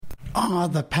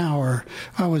the power,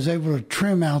 I was able to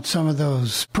trim out some of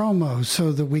those promos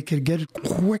so that we could get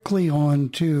quickly on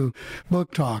to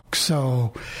Book Talk.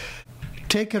 So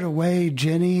take it away,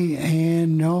 Jenny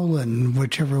and Nolan,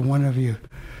 whichever one of you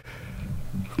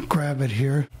grab it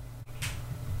here.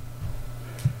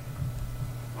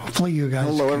 Hopefully you guys...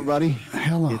 Hello, everybody.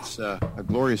 Hello. It's a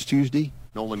glorious Tuesday.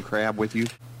 Nolan Crabb with you,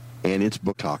 and it's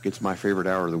Book Talk. It's my favorite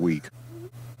hour of the week,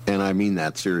 and I mean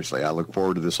that seriously. I look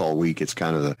forward to this all week. It's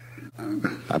kind of the...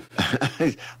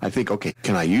 I think, okay,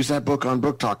 can I use that book on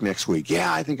Book Talk next week?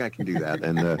 Yeah, I think I can do that.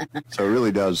 And so it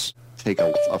really does take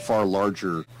a far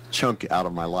larger chunk out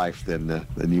of my life than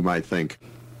you might think.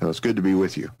 So it's good to be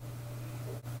with you.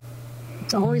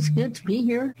 It's always good to be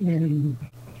here, and...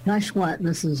 Gosh, what?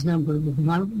 This is number,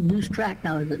 I lose track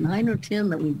now. Is it 9 or 10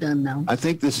 that we've done now? I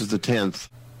think this is the 10th.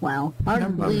 Wow. Hard to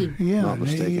believe. Yeah, not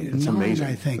mistaken. It's 9, amazing.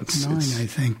 I think. It's 9, I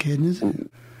think, isn't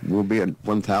it? We'll be at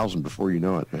 1,000 before you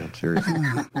know it, man. Seriously.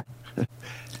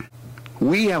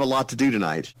 We have a lot to do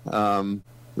tonight,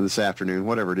 this afternoon,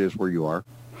 whatever it is where you are.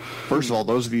 First of all,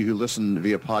 those of you who listen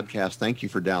via podcast, thank you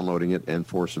for downloading it and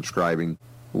for subscribing.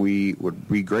 We would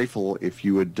be grateful if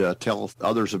you would tell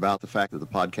others about the fact that the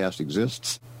podcast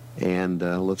exists, and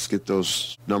let's get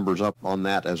those numbers up on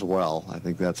that as well. I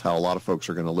think that's how a lot of folks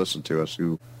are going to listen to us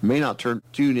who may not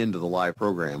tune into the live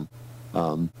program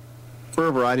for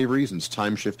a variety of reasons,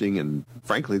 time shifting and,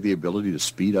 frankly, the ability to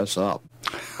speed us up.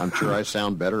 I'm sure I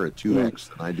sound better at 2X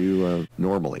than I do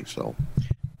normally, so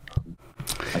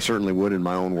I certainly would in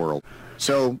my own world.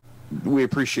 So we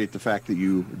appreciate the fact that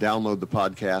you download the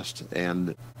podcast,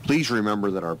 and please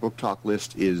remember that our Book Talk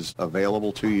list is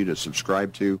available to you to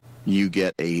subscribe to. You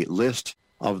get a list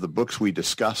of the books we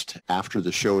discussed after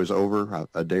the show is over,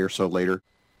 a day or so later.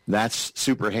 That's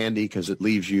super handy because it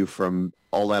leaves you from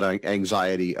all that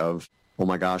anxiety of, oh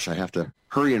my gosh, I have to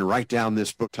hurry and write down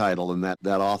this book title and that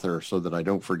author so that I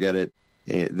don't forget it.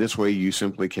 This way you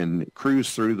simply can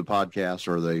cruise through the podcast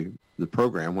or the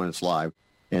program when it's live,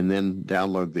 and then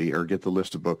download get the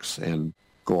list of books and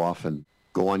go off and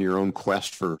go on your own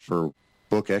quest for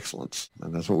book excellence.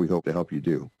 And that's what we hope to help you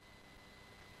do.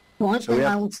 One thing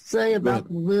I will say about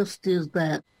the list is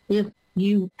that if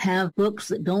you have books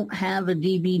that don't have a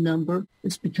DB number,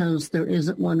 it's because there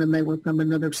isn't one and they were from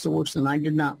another source, and I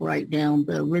did not write down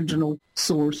the original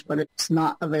source, but it's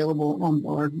not available on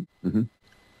board. Mm-hmm.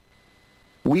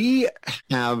 We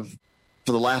have,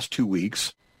 for the last 2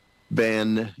 weeks,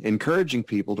 been encouraging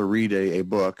people to read a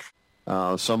book.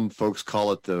 Some folks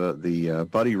call it the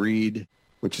buddy read,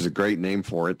 which is a great name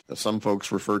for it. Some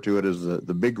folks refer to it as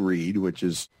the big read, which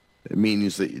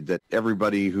means that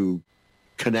everybody who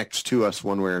connects to us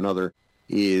one way or another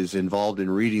is involved in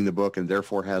reading the book and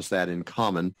therefore has that in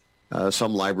common.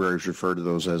 Some libraries refer to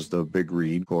those as the big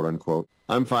read, quote unquote.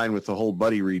 I'm fine with the whole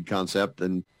buddy read concept,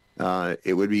 and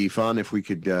it would be fun if we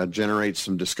could generate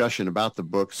some discussion about the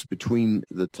books between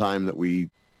the time that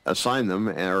we assign them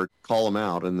or call them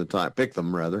out and pick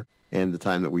them rather, and the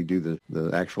time that we do the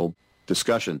actual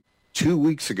discussion. 2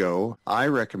 weeks ago, I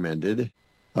recommended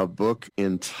a book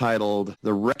entitled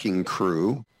The Wrecking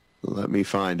Crew. Let me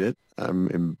find it.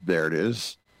 There it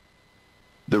is.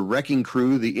 The Wrecking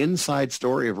Crew, the inside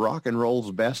story of rock and roll's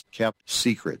best kept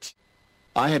secrets.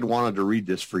 I had wanted to read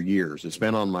this for years. It's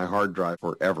been on my hard drive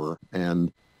forever,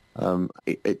 and I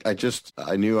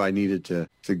knew I needed to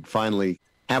finally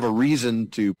have a reason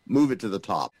to move it to the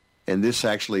top, and this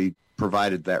actually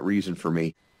provided that reason for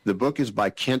me. The book is by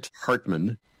Kent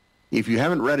Hartman. If you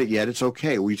haven't read it yet, it's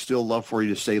okay. We'd still love for you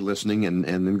to stay listening and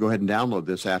then go ahead and download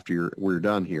this after we're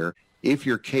done here. If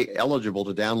you're eligible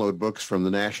to download books from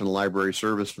the National Library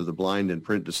Service for the Blind and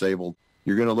Print Disabled,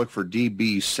 you're going to look for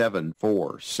DB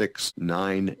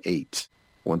 74698.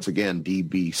 Once again,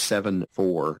 DB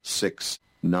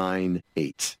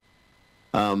 74698.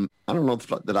 I don't know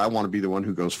that I want to be the one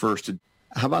who goes first.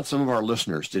 How about some of our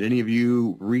listeners? Did any of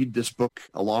you read this book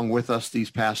along with us these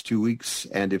past 2 weeks?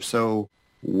 And if so,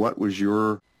 what was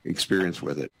your experience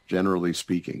with it, generally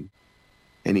speaking?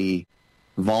 Any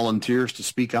volunteers to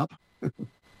speak up?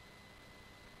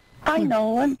 Hi,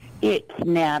 Nolan. It's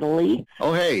Natalie.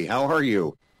 Oh, hey, how are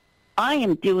you? I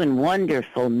am doing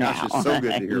wonderful now. Gosh, it's so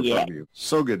good to hear from you.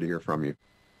 So good to hear from you.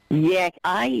 Yes,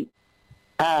 I've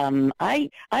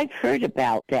heard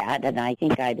about that, and I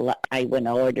think I will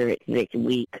order it this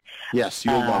week. Yes,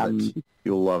 you'll love it.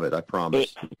 You'll love it, I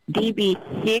promise. It's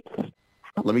DB6.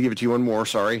 Let me give it to you one more,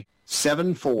 sorry.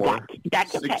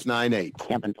 74698.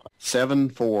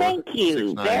 74. Thank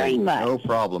you very much. No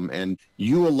problem. And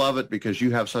you will love it because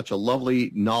you have such a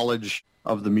lovely knowledge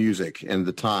of the music and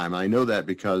the time. I know that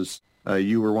because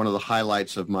you were one of the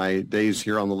highlights of my days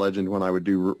here on The Legend when I would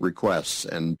do requests.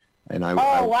 And And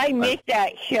I missed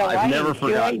that show. I've never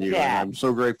forgotten you, that. and I'm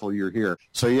so grateful you're here.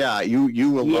 So yeah, you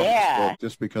will love this book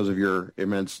just because of your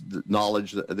immense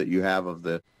knowledge that you have of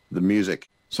the music.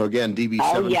 So again, DB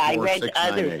 74698. Oh yeah, I read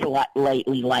others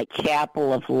lately, like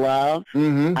Chapel of Love.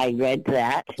 Mm-hmm. I read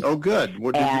that. Oh, good.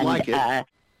 Did you like it?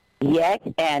 Yes,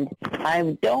 and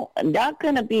I'm not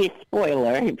going to be a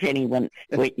spoiler if anyone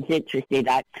is interested.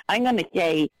 I'm going to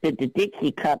say that the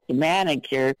Dixie Cup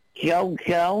manager, Joe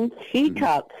Jones, he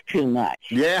talks too much.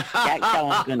 Yeah. That's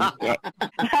all I'm going to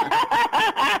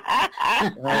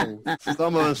say.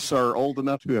 Some of us are old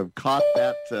enough to have caught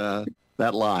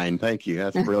that line. Thank you.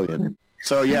 That's brilliant.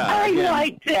 So, yeah. I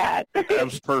like that. That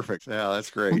was perfect. Yeah, that's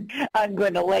great. I'm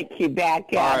going to let you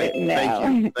back at it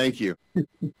now. Thank you.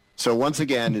 So once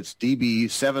again, it's DB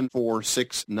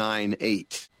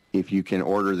 74698 if you can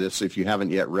order this if you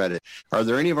haven't yet read it. Are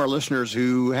there any of our listeners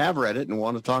who have read it and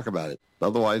want to talk about it?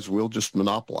 Otherwise, we'll just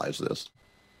monopolize this.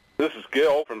 This is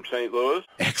Gil from St. Louis.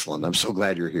 Excellent. I'm so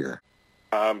glad you're here.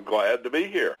 I'm glad to be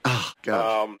here. Oh,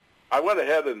 gosh. I went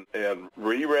ahead and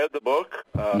reread the book.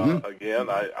 Again,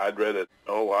 I'd read it,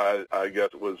 I guess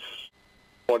it was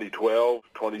 2012,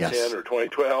 2010 or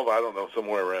 2012. I don't know,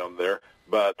 somewhere around there.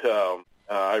 But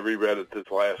I reread it this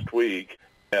last week,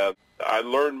 and I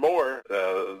learned more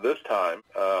this time.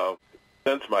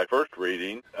 Since my first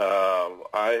reading,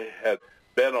 I had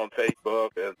been on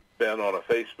Facebook and been on a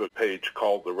Facebook page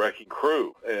called The Wrecking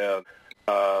Crew, and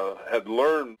had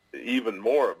learned even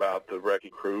more about the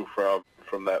Wrecking Crew from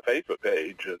that Facebook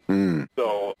page. And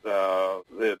so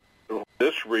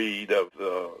this read of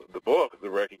the book, The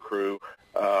Wrecking Crew,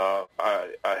 I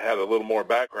had a little more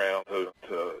background to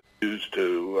use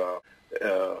to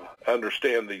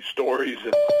understand these stories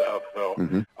and stuff. So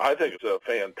I think it's a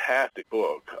fantastic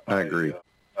book. I agree.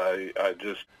 I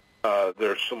just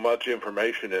there's so much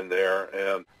information in there,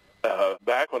 and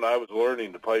back when I was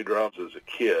learning to play drums as a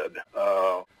kid,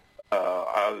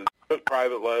 I took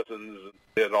private lessons and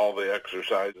did all the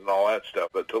exercise and all that stuff.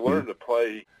 But to learn to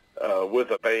play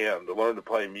with a band, to learn to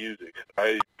play music,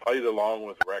 I played along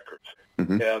with records.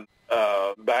 And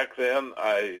back then,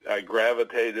 I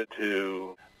gravitated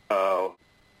to Paul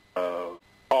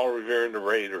Revere and the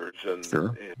Raiders and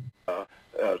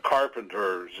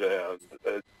Carpenters and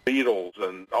Beatles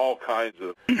and all kinds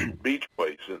of Beach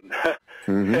Boys. And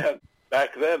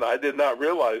back then, I did not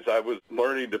realize I was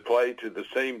learning to play to the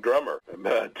same drummer.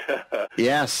 But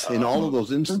yes, in all of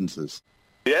those instances.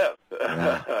 Yes.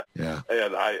 Yeah.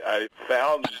 And I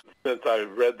found, since I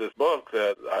read this book,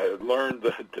 that I learned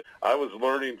that I was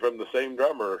learning from the same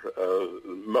drummer a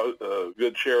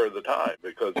good share of the time,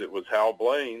 because it was Hal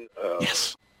Blaine,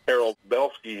 Harold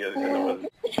Belsky, and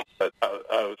I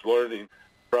was learning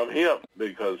from him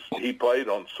because he played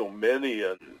on so many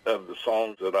of the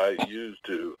songs that I used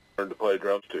to learn to play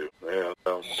drums to. And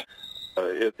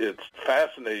it's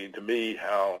fascinating to me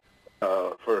how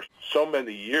for so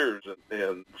many years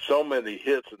and so many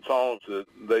hits and songs that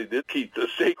they did keep the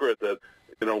secret that,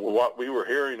 what we were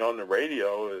hearing on the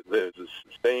radio, there's the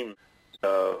same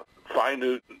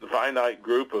finite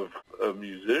group of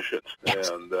musicians.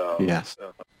 And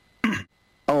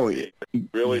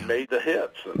really made the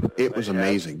hits. And it was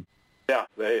amazing.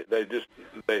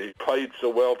 They played so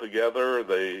well together.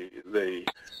 They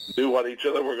knew what each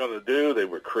other were going to do. They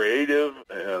were creative,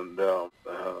 and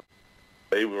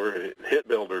they were hit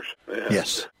builders. And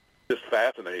just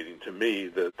fascinating to me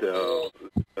that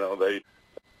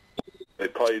they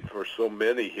played for so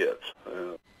many hits.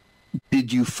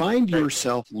 Did you find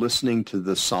yourself listening to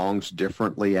the songs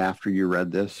differently after you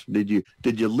read this? Did you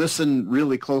listen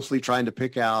really closely, trying to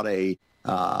pick out a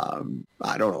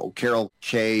Carol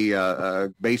Kaye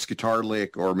bass guitar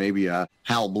lick, or maybe a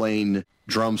Hal Blaine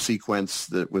drum sequence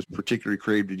that was particularly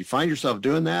creative? Did you find yourself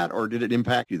doing that, or did it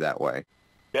impact you that way?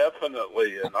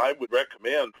 Definitely, and I would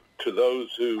recommend to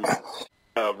those who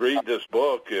read this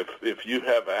book, if you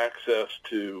have access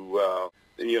to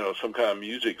some kind of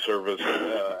music service,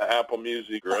 Apple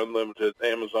Music or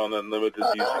Amazon Unlimited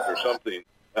Music or something,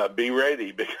 be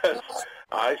ready, because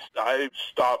I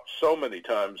stopped so many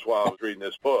times while I was reading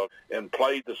this book and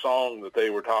played the song that they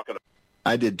were talking about.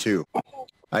 I did too.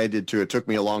 It took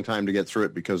me a long time to get through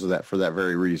it because of that, for that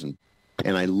very reason.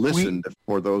 And I listened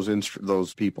for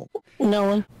those people.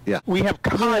 Nolan? Yeah. We have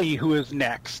Connie, who is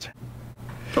next.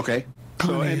 Okay.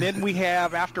 So, and then we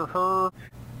have, after her,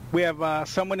 we have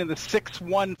someone in the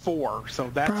 614. So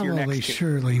that's probably your next case.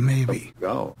 Shirley, maybe.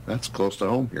 Oh, that's close to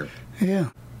home here. Yeah.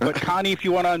 But Connie, if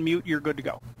you want to unmute, you're good to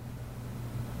go.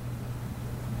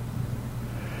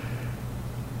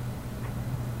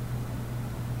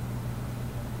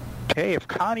 Okay, if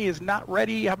Connie is not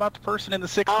ready, how about the person in the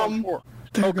 614?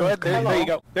 There go ahead.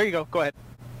 There you go. Go ahead.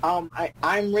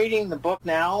 I'm reading the book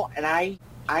now, and I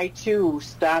too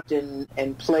stopped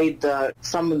and played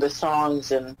some of the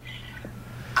songs, and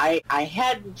I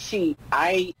had to cheat.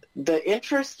 The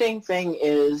interesting thing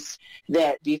is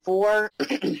that before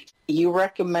you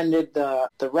recommended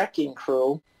the Wrecking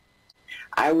Crew,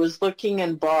 I was looking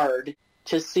in Bard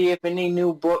to see if any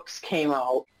new books came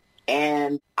out,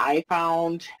 and I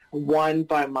found one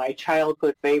by my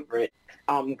childhood favorite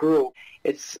group.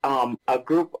 It's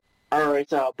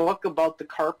it's a book about the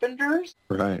Carpenters.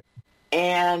 Right.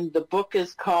 And the book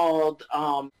is called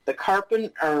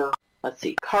Carpenters,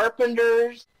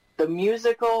 The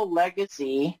Musical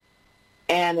Legacy,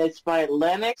 and it's by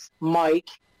Lennox, Mike,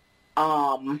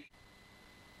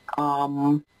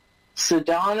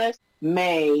 Cidoni,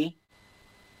 May,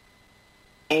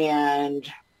 and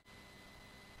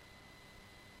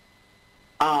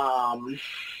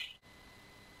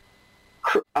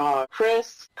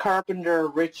Chris Carpenter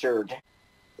Richard.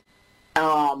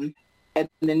 And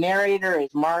the narrator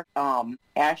is Mark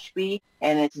Ashby,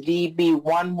 and it's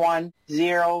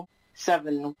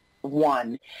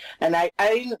DB11071. And I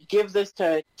didn't give this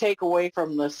to take away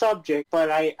from the subject, but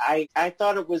I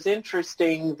thought it was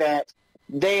interesting that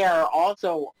they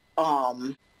also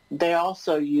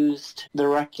used the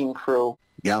Wrecking Crew.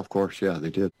 Yeah, of course. Yeah, they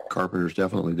did. Carpenters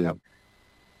definitely did.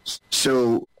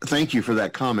 So thank you for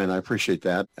that comment. I appreciate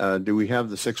that. Do we have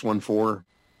the 614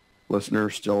 listener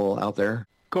still out there?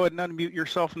 Go ahead and unmute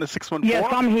yourself in the 614. Yes,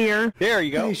 I'm here. There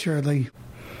you go. Hey, Shirley.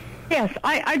 Yes,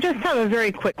 I just have a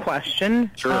very quick question.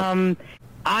 Sure.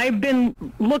 I've been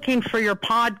looking for your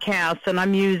podcast, and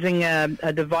I'm using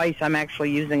a device. I'm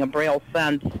actually using a Braille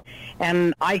Sense,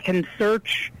 and I can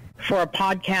search for a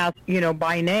podcast,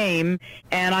 by name,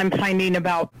 and I'm finding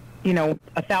about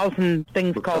 1,000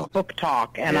 things called Book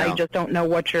Talk, and I just don't know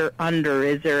what you're under.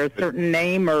 Is there a certain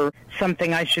name or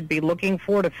something I should be looking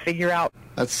for to figure out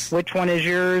which one is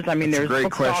yours? I mean, there's a great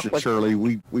Book question, Talk. Shirley.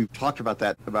 We've talked about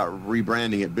that, about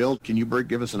rebranding it. Bill, can you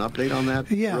give us an update on that?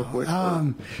 Yeah, real quick?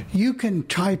 You can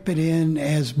type it in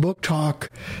as Book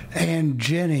Talk and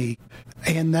Jenny,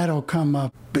 and that'll come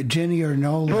up. But Jenny or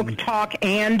Nolan. Book Talk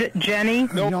and Jenny?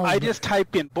 Nope, No, I just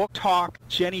typed in Book Talk,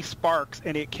 Jenny Sparks,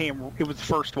 and it was the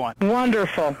first one.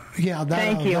 Wonderful. Yeah,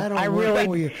 thank you. I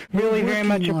really very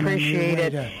much appreciate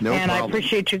it. No and problem. I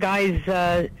appreciate you guys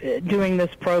doing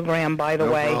this program, by the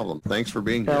way. No problem. Thanks for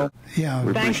being here. Yeah,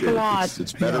 We Thanks appreciate a lot. it.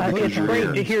 It's better because It's you're great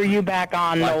here. to hear you back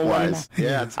on, Nolan. Likewise.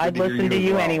 Yeah, it's good I'd to hear listen to as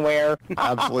you well. anywhere.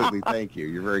 Absolutely. Thank you.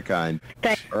 You're very kind.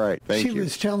 Thanks. All right. Thank she you.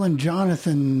 was telling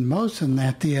Jonathan Mosen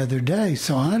that the other day,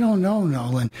 so I don't know,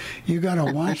 Nolan. You got to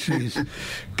watch these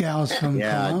gals from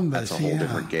Columbus. That's a whole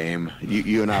different game.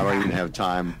 You and I don't even have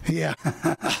time. Yeah.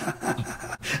 I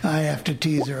have to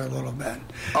tease her a little bit.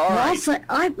 All right. I'll say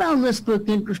I found this book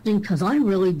interesting because I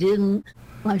really didn't.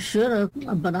 I should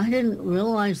have, but I didn't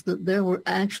realize that there were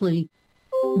actually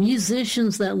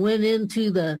musicians that went into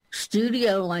the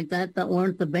studio like that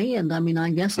weren't the band. I mean,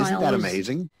 I guess Isn't that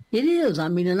amazing? It is. I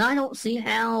mean, and I don't see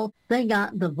how they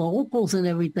got the vocals and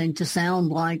everything to sound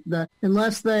like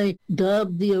unless they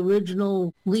dubbed the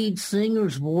original lead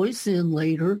singer's voice in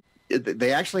later.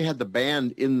 They actually had the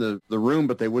band in the room,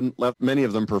 but they wouldn't let many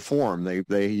of them perform.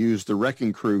 They used the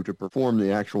Wrecking Crew to perform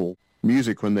the actual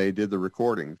music when they did the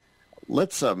recording.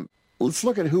 Let's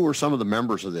look at who were some of the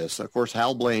members of this. Of course,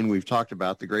 Hal Blaine, we've talked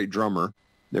about, the great drummer.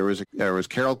 There was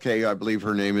Carol Kay, I believe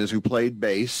her name is, who played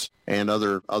bass and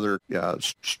other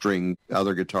string,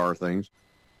 other guitar things.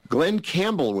 Glenn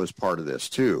Campbell was part of this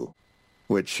too,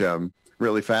 which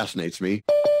really fascinates me.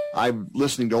 I'm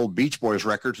listening to old Beach Boys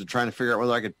records and trying to figure out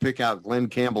whether I could pick out Glenn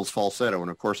Campbell's falsetto,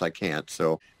 and of course I can't.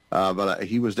 So, but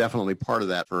he was definitely part of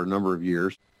that for a number of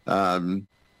years.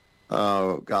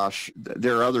 Oh gosh,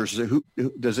 there are others. Who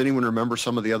does anyone remember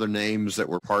some of the other names that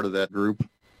were part of that group?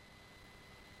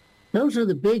 Those are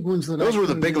the big ones Those were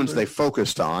the big ones they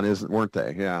focused on, weren't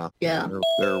they? Yeah. Yeah.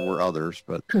 There were others,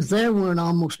 but because they were in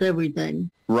almost everything.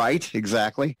 Right.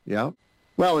 Exactly. Yeah.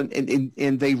 Well,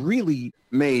 and they really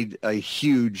made a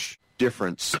huge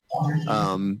difference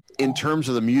in terms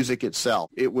of the music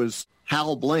itself. It was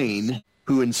Hal Blaine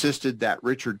who insisted that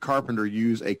Richard Carpenter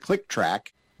use a click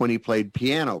track when he played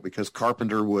piano, because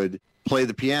Carpenter would play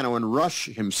the piano and rush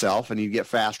himself, and he'd get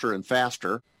faster and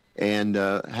faster. And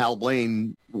Hal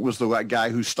Blaine was the guy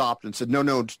who stopped and said,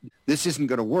 no, this isn't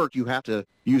going to work. You have to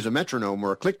use a metronome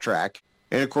or a click track.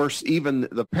 And, of course, even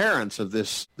the parents of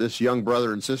this young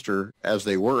brother and sister, as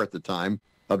they were at the time,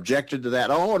 objected to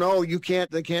that. Oh, no, you can't.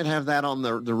 They can't have that on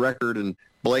the record. And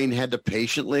Blaine had to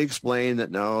patiently explain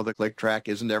that no, the click track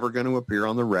isn't ever going to appear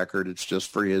on the record. It's just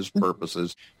for his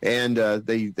purposes. And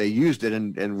they used it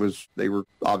and they were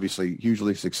obviously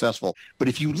hugely successful. But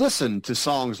if you listen to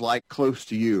songs like Close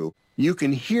to You, you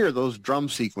can hear those drum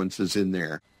sequences in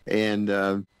there.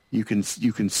 And you can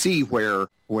see where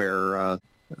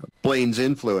Blaine's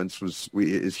influence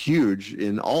is huge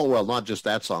in all, well, not just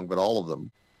that song, but all of them.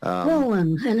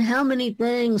 And how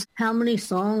many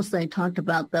songs they talked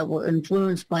about that were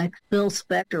influenced by Phil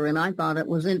Spector, and I thought it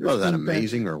was interesting. Was that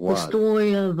amazing or what? The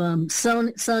story of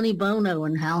Sonny Bono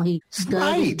and how he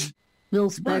studied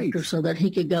Phil Spector so that he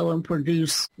could go and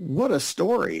produce. What a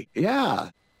story!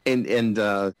 Yeah, and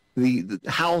the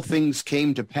how things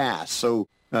came to pass. So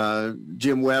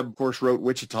Jim Webb, of course, wrote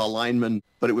Wichita Lineman,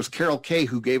 but it was Carol Kay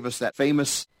who gave us that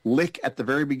famous lick at the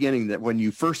very beginning that when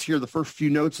you first hear the first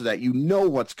few notes of that, you know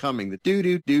what's coming, the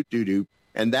do-do-do-do-do.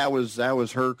 And that was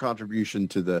her contribution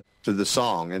to the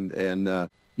song. And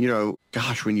you know,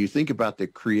 gosh, when you think about the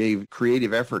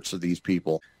creative efforts of these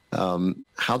people,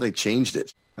 how they changed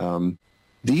it.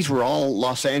 These were all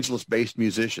Los Angeles-based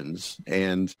musicians,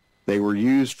 and they were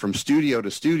used from studio to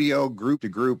studio, group to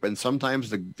group, and sometimes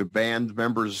the band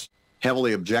members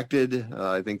heavily objected.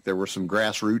 I think there were some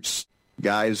grassroots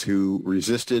guys who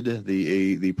resisted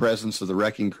the presence of the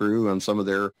Wrecking Crew on some of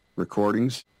their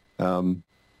recordings. The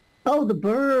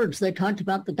Byrds. They talked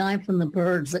about the guy from the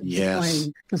Byrds that was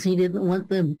playing because he didn't want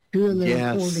them doing the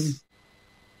recording.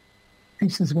 He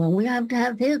says, well, we have to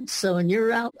have hits, so when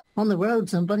you're out on the road,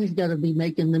 somebody's got to be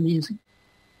making the music.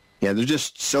 Yeah, there's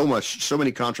just so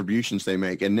many contributions they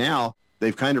make. And now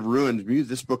they've kind of ruined music.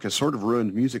 This book has sort of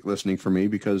ruined music listening for me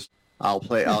because I'll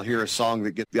hear a song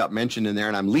that got mentioned in there,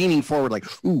 and I'm leaning forward like,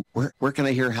 ooh, where can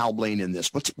I hear Hal Blaine in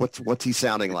this? What's he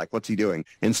sounding like? What's he doing?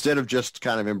 Instead of just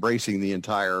kind of embracing the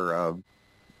entire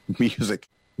music.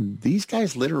 These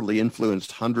guys literally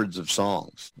influenced hundreds of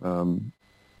songs.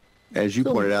 As you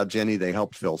pointed out, Jenny, they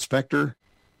helped Phil Spector.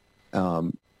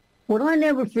 What I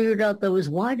never figured out, though, is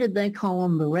why did they call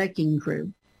them the Wrecking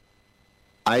Crew?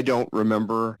 I don't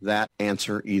remember that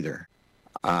answer either.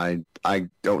 I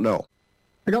don't know.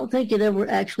 I don't think it ever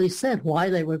actually said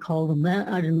why they were called them that.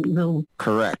 I didn't know.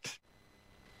 Correct.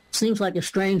 Seems like a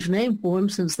strange name for them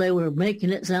since they were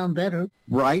making it sound better.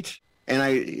 Right. And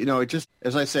it just,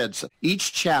 as I said,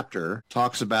 each chapter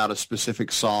talks about a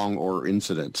specific song or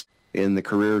incident in the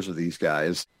careers of these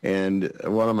guys. And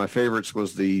one of my favorites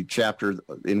was the chapter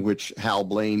in which Hal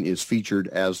Blaine is featured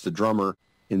as the drummer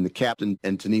in the Captain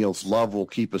and Tennille's Love Will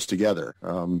Keep Us Together.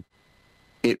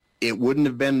 It wouldn't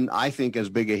have been, I think, as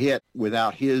big a hit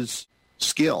without his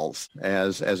skills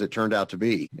as it turned out to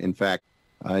be. In fact,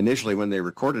 initially when they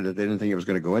recorded it, they didn't think it was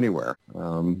going to go anywhere.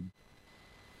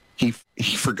 He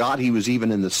forgot he was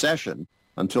even in the session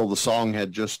until the song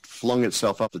had just flung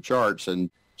itself up the charts, and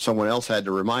someone else had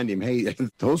to remind him, hey,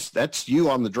 that's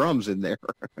you on the drums in there.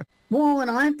 Well,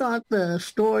 and I thought the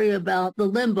story about the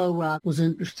limbo rock was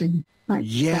interesting.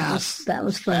 Yes. That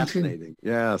was fascinating.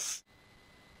 Yes.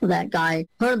 That guy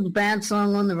heard the bad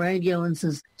song on the radio and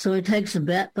says, so he takes a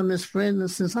bet from his friend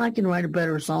and says, I can write a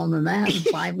better song than that in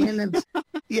 5 minutes.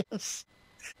 Yes.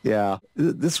 Yeah.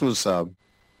 This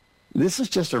is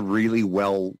just a really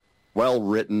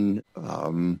well-written,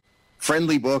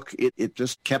 friendly book. It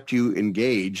just kept you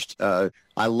engaged. I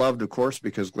loved, of course,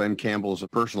 because Glenn Campbell is a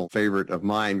personal favorite of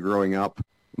mine growing up.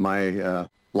 My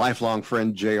lifelong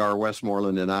friend J.R.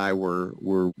 Westmoreland and I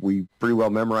we pretty well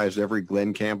memorized every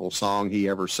Glenn Campbell song he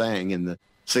ever sang in the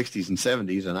 60s and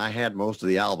 70s, and I had most of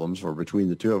the albums, or between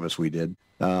the two of us we did.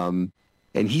 And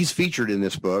he's featured in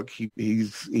this book.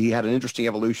 He had an interesting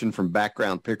evolution from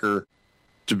background picker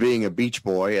to being a Beach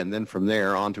Boy, and then from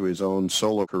there on to his own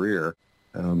solo career,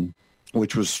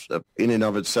 which was in and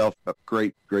of itself a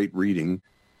great reading.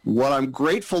 What I'm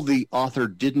grateful the author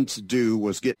didn't do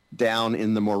was get down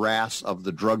in the morass of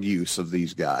the drug use of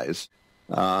these guys.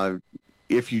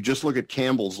 If you just look at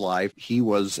Campbell's life, he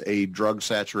was a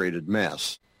drug-saturated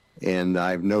mess. And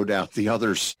I've no doubt the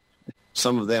others,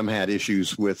 some of them had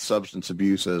issues with substance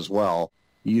abuse as well.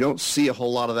 You don't see a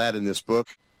whole lot of that in this book.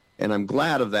 And I'm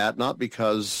glad of that, not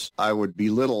because I would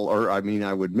belittle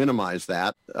I would minimize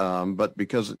that, but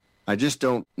because I just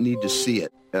don't need to see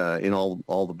it in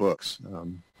all the books.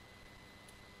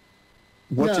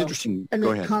 What's interesting? And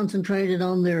go it ahead. Concentrated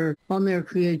on their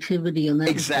creativity and that.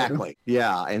 Exactly.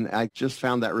 Yeah, and I just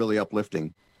found that really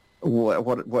uplifting.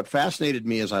 What fascinated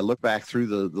me as I look back through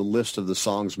the list of the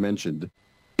songs mentioned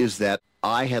is that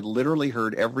I had literally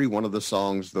heard every one of the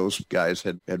songs those guys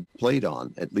had played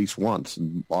on at least once,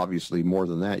 and obviously more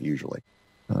than that usually.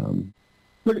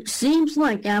 But it seems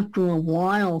like after a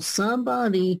while,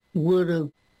 somebody would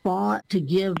have fought to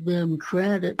give them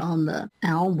credit on the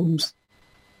albums.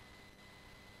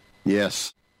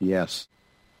 Yes.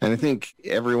 And I think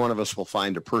every one of us will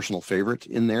find a personal favorite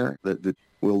in there that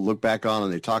we'll look back on,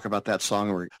 and they talk about that song,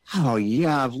 and we're, oh,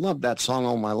 yeah, I've loved that song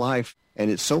all my life. And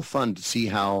it's so fun to see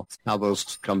how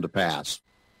those come to pass.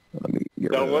 Let me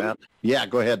get rid of that. Yeah,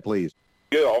 go ahead, please.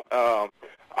 Gil,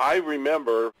 I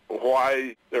remember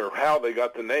why or how they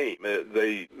got the name.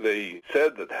 They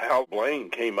said that Hal Blaine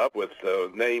came up with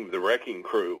the name The Wrecking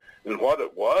Crew. And what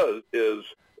it was is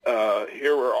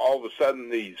here were all of a sudden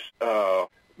these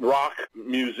rock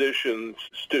musicians,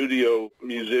 studio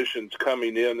musicians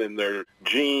coming in their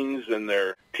jeans and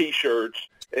their T-shirts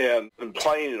and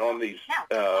playing on these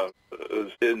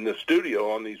in the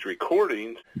studio on these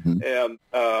recordings. Mm-hmm. And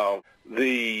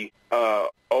the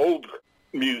old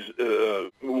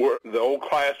the old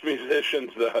class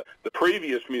musicians, the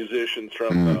previous musicians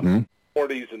from the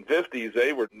 40s and 50s,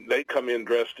 they come in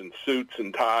dressed in suits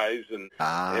and ties, and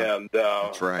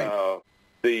that's right.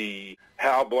 The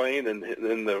Hal Blaine and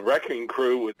the Wrecking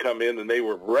Crew would come in, and they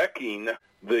were wrecking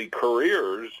the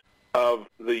careers of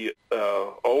the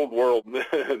old world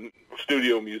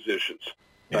studio musicians.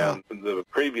 And the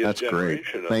previous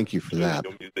generation of Thank you for that.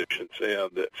 musicians.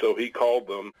 And so he called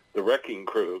them the Wrecking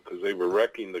Crew because they were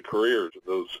wrecking the careers of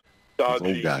those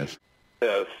dodgy old guys.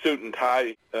 Suit and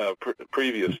tie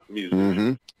previous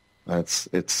musicians. Mm-hmm.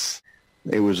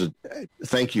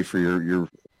 Thank you for your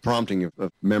prompting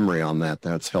of memory on that.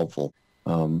 That's helpful.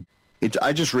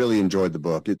 I just really enjoyed the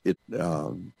book.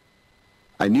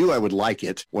 I knew I would like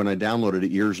it when I downloaded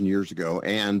it years and years ago,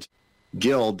 and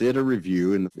Gil did a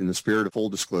review, in the spirit of full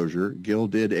disclosure, Gil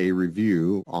did a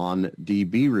review on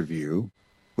DB Review,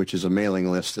 which is a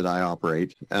mailing list that I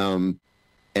operate. And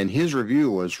his review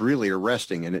was really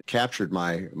arresting, and it captured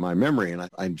my memory. And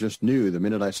I just knew the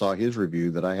minute I saw his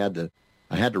review that I had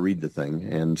to read the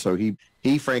thing. And so he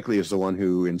frankly is the one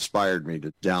who inspired me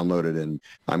to download it. And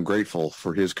I'm grateful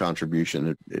for his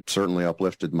contribution. It certainly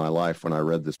uplifted my life when I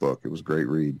read this book. It was a great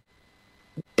read.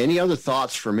 Any other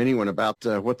thoughts from anyone about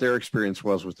what their experience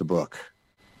was with the book?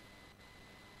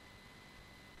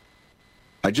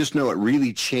 I just know it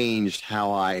really changed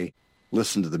how I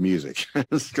listen to the music,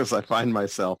 because I find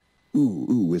myself,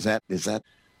 is that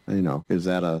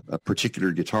a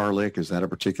particular guitar lick? Is that a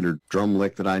particular drum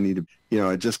lick that I need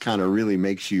to, it just kind of really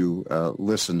makes you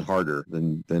listen harder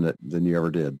than you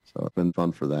ever did. So it's been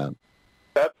fun for that.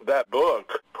 That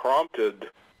book prompted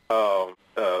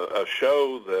a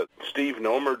show that Steve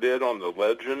Nomer did on The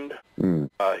Legend.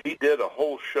 He did a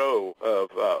whole show of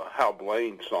Hal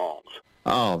Blaine songs.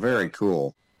 Oh, very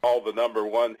cool. All the number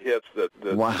one hits that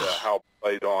Hal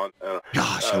played on.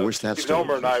 Gosh, I wish that Steve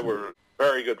Nomer and I were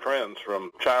very good friends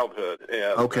from childhood.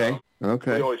 And, okay.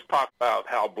 We always talk about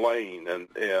Hal Blaine and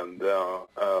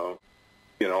the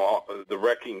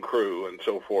Wrecking Crew and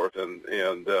so forth. And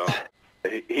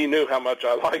he knew how much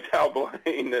I liked Hal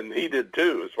Blaine, and he did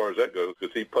too, as far as that goes,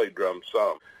 because he played drums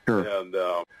some. Sure. And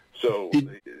so he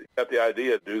got the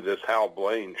idea to do this Hal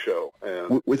Blaine show.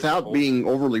 And without being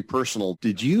overly personal,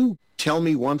 did you tell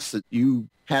me once that you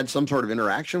had some sort of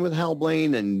interaction with Hal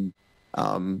Blaine? And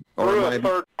through a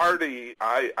third party,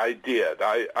 I did.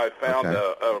 I found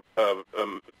a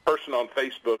person on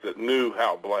Facebook that knew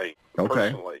Hal Blaine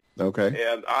personally. Okay.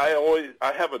 And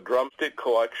I have a drumstick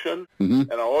collection,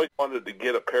 and I always wanted to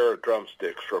get a pair of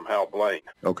drumsticks from Hal Blaine.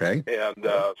 Okay. And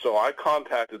so I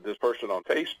contacted this person on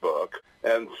Facebook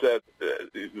and said,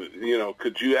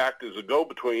 could you act as a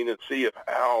go-between and see if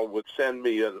Hal would send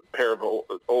me a pair of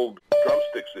old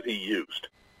drumsticks that he used.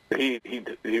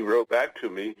 He wrote back to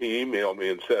me. He emailed me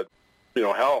and said,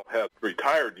 Hal had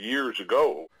retired years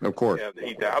ago. Of course. And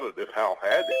he doubted if Hal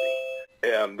had any.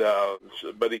 And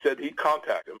but he said he'd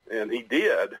contact him, and he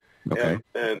did. Okay.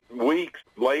 And weeks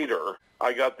later,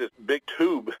 I got this big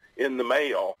tube in the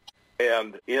mail,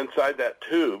 and inside that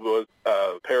tube was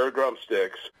a pair of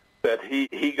drumsticks that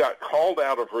he got called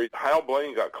out of Hal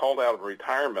Blaine got called out of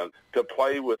retirement to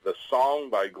play with a song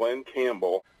by Glenn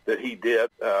Campbell that he did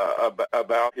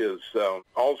about his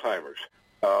Alzheimer's.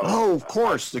 Of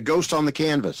course, The Ghost on the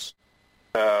Canvas.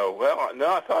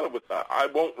 I thought it was I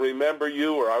Won't Remember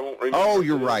You, or I Won't Remember Oh,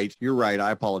 you're right. You're right.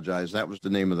 I apologize. That was the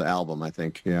name of the album, I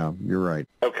think. Yeah, you're right.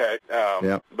 Okay.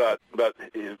 But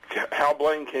Hal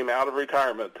Blaine came out of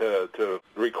retirement to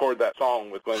record that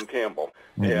song with Glenn Campbell.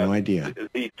 No idea.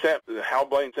 Hal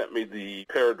Blaine sent me the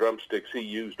pair of drumsticks he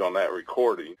used on that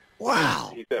recording.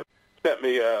 Wow. He said, sent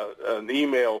me an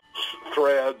email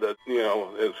thread that,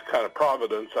 is kind of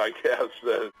Providence, I guess,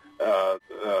 that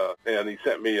and he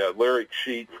sent me a lyric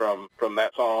sheet from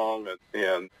that song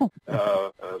and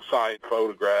a signed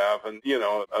photograph and,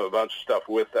 a bunch of stuff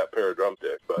with that pair of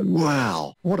drumsticks. But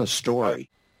wow, what a story.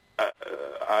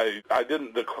 I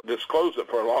didn't disclose it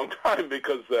for a long time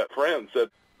because that friend said,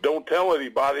 don't tell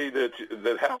anybody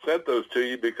that Hal sent those to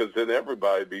you because then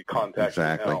everybody would be contacting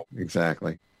Hal.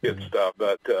 Exactly. Get stuff,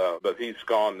 but he's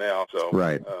gone now, so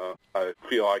right. I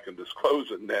feel I can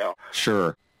disclose it now.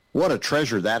 Sure. What a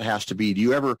treasure that has to be. Do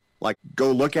you ever,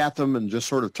 go look at them and just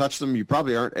sort of touch them? You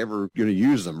probably aren't ever going to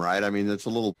use them, right? I mean, it's a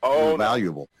little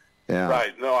valuable. Yeah.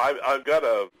 Right. No, I've got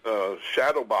a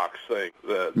shadow box thing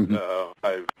that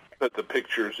I put the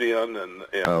pictures in and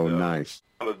nice.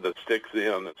 The sticks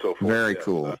in and so forth. Very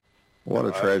cool. What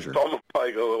a treasure. It's almost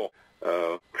like a little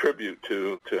tribute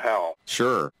to Hal.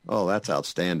 Sure. Oh, that's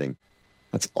outstanding.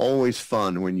 That's always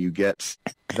fun when you get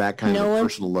that kind of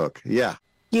personal look. Yeah.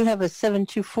 You have a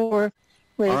 724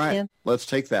 raised All right. hand. Let's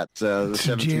take that. The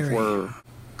 724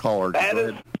 caller.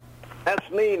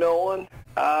 That's me, Nolan.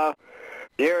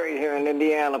 Jerry here in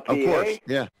Indiana, PA. Of course,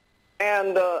 yeah.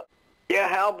 And,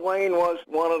 Hal Blaine was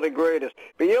one of the greatest.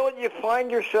 But you know what you find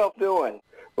yourself doing?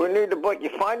 We need the book. You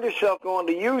find yourself going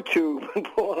to YouTube and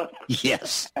pulling up.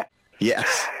 Yes.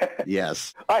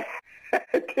 I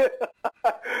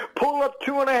pull up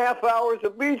 2.5 hours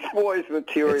of Beach Boys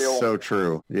material. It's so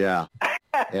true. Yeah.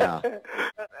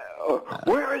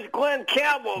 Where is Glenn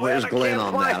Campbell? Where's Glenn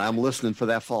on that? I'm listening for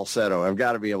that falsetto. I've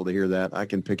got to be able to hear that. I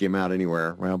can pick him out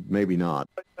anywhere. Well, maybe not.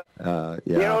 Yeah.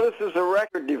 This is a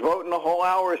record, devoting a whole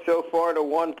hour so far to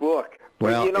one book.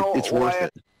 Well, it's worth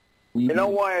it. You know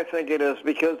why I think it is?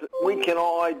 Because we can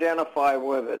all identify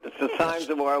with it. It's the times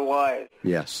of our lives.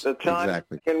 Yes, the time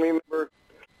exactly.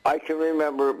 I can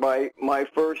remember my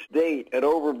first date at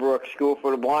Overbrook School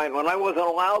for the Blind. When I wasn't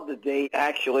allowed to date,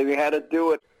 actually, we had to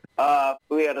do it.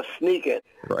 We had to sneak it.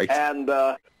 Right. And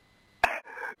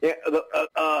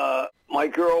my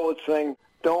girl would sing,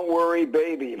 "Don't Worry,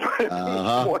 Baby."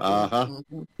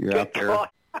 You're out there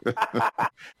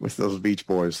with those Beach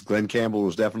Boys. Glenn Campbell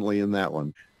was definitely in that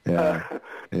one. Yeah.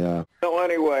 So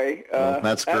anyway,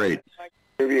 that's great.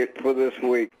 Tribute for this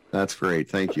week. That's great.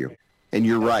 Thank you. And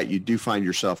you're right. You do find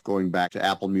yourself going back to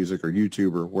Apple Music or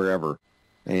YouTube or wherever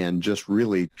and just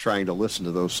really trying to listen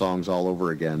to those songs all over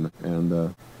again.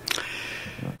 And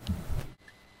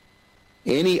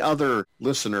any other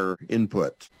listener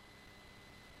input?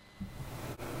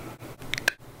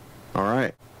 All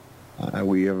right.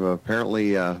 We have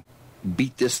apparently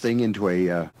beat this thing into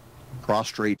a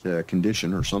prostrate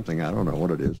condition or something. I don't know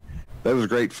what it is. That was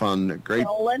great fun. Great.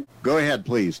 Nolan? Go ahead,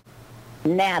 please.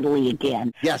 Natalie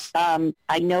again. Yes.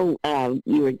 I know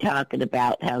you were talking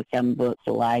about how some books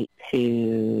like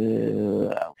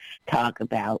to talk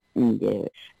about the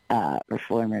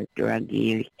reformer drug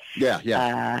use.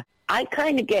 Yeah. I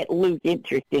kind of lose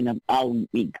interest in I'll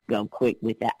go quick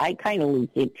with that. I kind of lose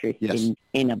interest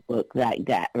in a book like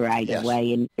that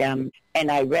away. And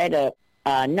I read a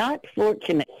not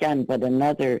Fortunate Son, but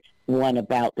another one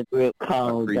about the group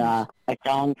called A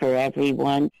Song for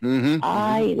Everyone. Mm-hmm.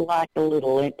 I lost a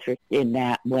little interest in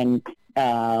that when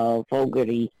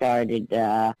Fogerty started,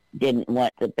 didn't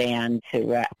want the band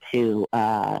to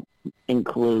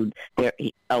include their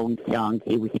own songs.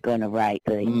 He was going to write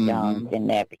the songs and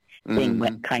everything.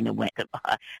 Went to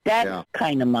that's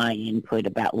kind of my input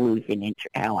about losing interest.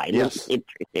 How I lose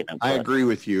interest in a book. I agree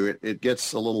with you. It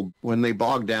gets a little when they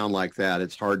bog down like that.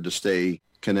 It's hard to stay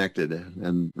connected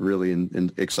and really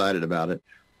excited about it.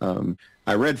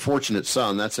 I read Fortunate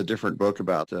Son. That's a different book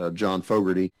about John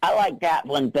Fogerty. I like that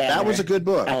one better. That was a good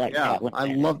book. I like that one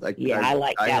better. I love that. I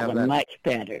like that one much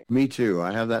better. Me too.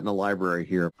 I have that in the library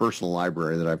here, a personal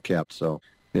library that I've kept. So,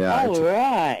 yeah. All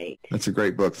right. That's a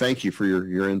great book. Thank you for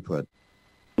your input.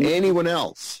 Anyone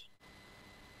else?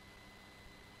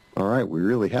 All right. We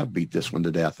really have beat this one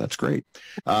to death. That's great.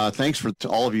 Thanks to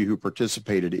all of you who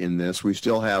participated in this. We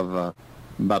still have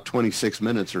about 26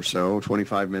 minutes or so,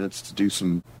 25 minutes to do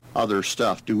some other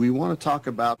stuff. Do we want to talk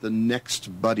about the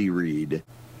next buddy read?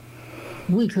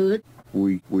 We could.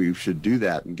 We should do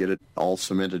that and get it all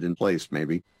cemented in place,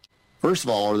 maybe. First of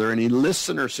all, are there any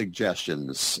listener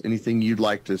suggestions? Anything you'd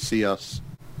like to see us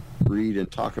read and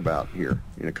talk about here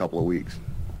in a couple of weeks?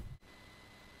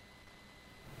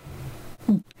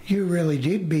 You really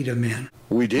did beat them in.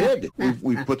 We did.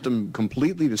 We put them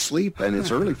completely to sleep, and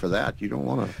it's early for that. You don't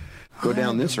want to go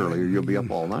down this early or you'll be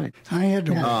up all night. I had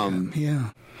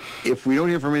to If we don't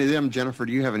hear from any of them, Jennifer,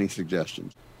 do you have any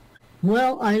suggestions?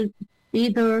 Well, I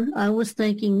was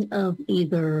thinking of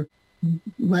either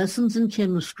lessons in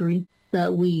chemistry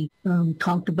that we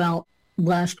talked about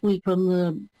last week from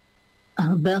the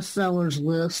bestsellers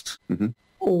list,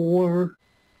 or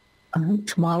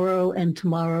Tomorrow and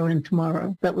Tomorrow and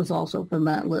Tomorrow. That was also from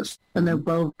that list, and they're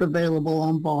both available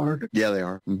on Bard. Yeah, they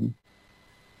are. What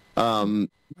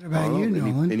about you,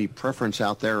 Nolan? Any preference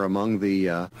out there among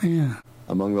the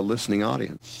listening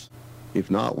audience? If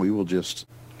not, we will just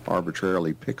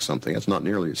arbitrarily pick something. That's not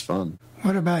nearly as fun.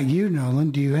 What about you,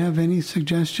 Nolan? Do you have any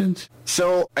suggestions?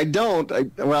 So I don't.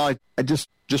 I just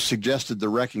suggested the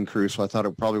Wrecking Crew, so I thought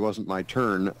it probably wasn't my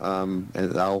turn,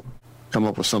 and I'll come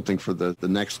up with something for the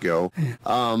next go.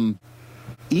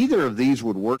 Either of these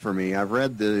would work for me. I've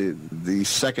read the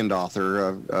second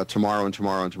author, Tomorrow and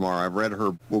Tomorrow and Tomorrow. I've read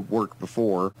her work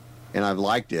before, and I've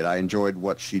liked it. I enjoyed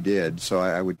what she did, so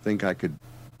I would think I could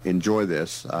enjoy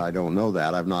this. I don't know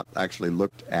that. I've not actually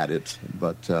looked at it,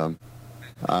 but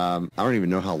I don't even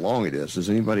know how long it is. Does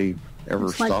anybody ever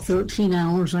stop? It's like 13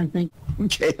 hours, I think.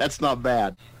 Okay, that's not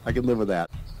bad. I can live with that.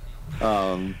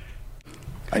 I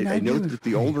know that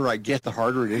the older I get, the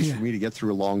harder it is for me to get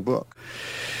through a long book.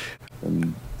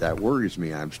 And that worries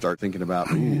me. I start thinking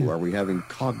about, are we having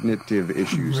cognitive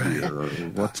issues here? Or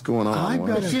what's going on?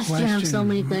 It's just you have so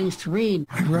many things to read.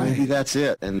 Right. Maybe that's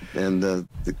it. And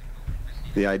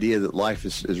the idea that life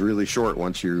is really short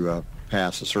once you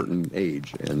pass a certain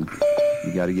age, and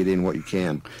you got to get in what you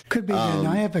can. Could be. And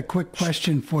I have a quick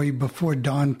question for you before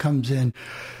Don comes in.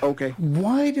 Okay.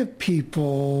 Why do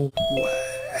people,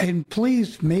 and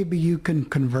please, maybe you can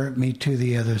convert me to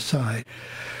the other side.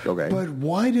 Okay. But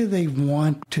why do they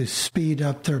want to speed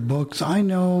up their books? I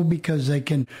know because they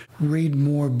can read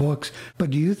more books,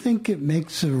 but do you think it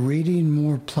makes the reading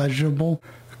more pleasurable?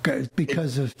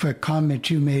 Because of a comment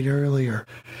you made earlier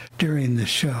during the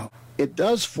show. It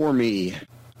does for me,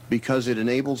 because it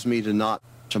enables me to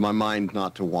my mind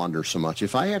not to wander so much.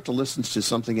 If I have to listen to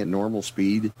something at normal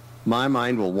speed, my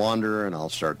mind will wander, and I'll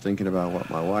start thinking about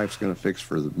what my wife's going to fix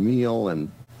for the meal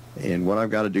and what I've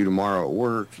got to do tomorrow at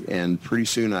work, and pretty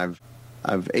soon I've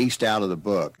aced out of the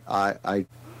book. I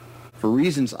for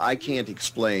reasons I can't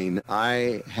explain,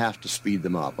 I have to speed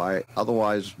them up.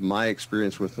 Otherwise, my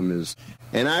experience with them is,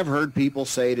 and I've heard people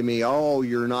say to me, "Oh,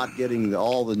 you're not getting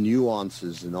all the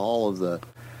nuances and all of the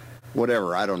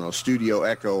whatever, I don't know, studio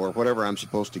echo or whatever I'm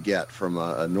supposed to get from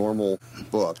a normal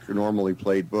book, a normally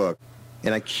played book."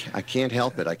 And I can't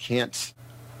help it. I can't.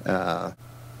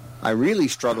 I really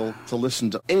struggle to listen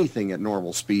to anything at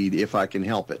normal speed if I can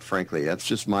help it, frankly. That's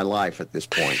just my life at this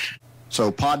point. So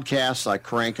podcasts, I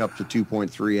crank up to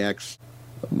 2.3x.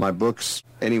 My books,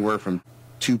 anywhere from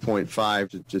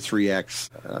 2.5 to 3x.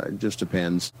 It just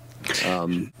depends.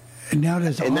 Now,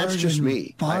 does and that's just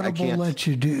me. Audible let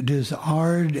you do? Does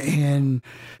Ard and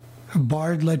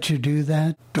Bard let you do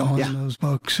that on those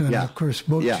books? And of course,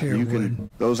 Bookshare would.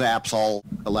 Those apps all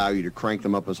allow you to crank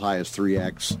them up as high as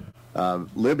 3x.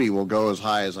 Libby will go as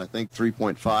high as, I think,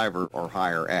 3.5 or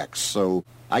higher x. So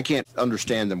I can't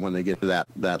understand them when they get to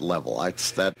that level.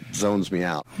 That zones me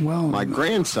out. Well, my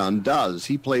grandson does.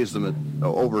 He plays them at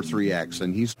over 3x,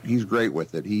 and he's great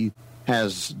with it. He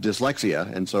has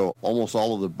dyslexia, and so almost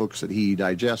all of the books that he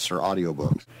digests are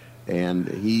audiobooks. And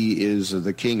he is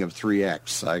the king of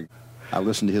 3x. I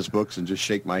listen to his books and just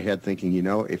shake my head thinking,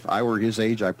 if I were his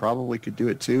age, I probably could do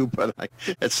it too, but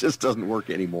it just doesn't work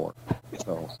anymore.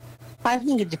 So I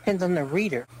think it depends on the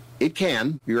reader. It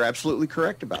can. You're absolutely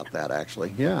correct about that,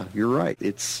 actually. Yeah, you're right.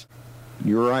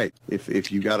 You're right.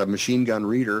 If you got a machine gun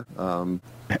reader,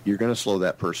 you're going to slow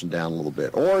that person down a little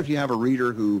bit. Or if you have a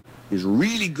reader who is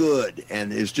really good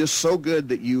and is just so good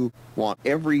that you want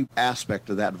every aspect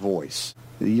of that voice,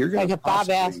 you're going to like a Bob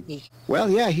Askey. Well,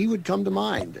 yeah, he would come to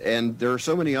mind. And there are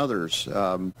so many others.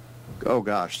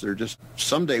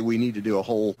 Someday we need to do a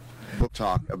whole book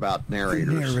talk about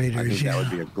narrators. I think that would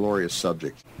be a glorious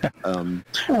subject. Hey,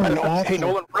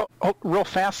 Nolan, real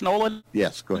fast, Nolan.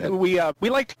 Yes, go ahead. We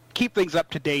like to keep things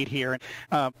up to date here.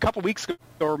 A couple weeks ago,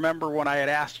 remember when I had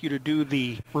asked you to do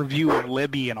the review of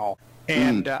Libby and all?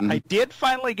 And I did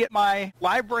finally get my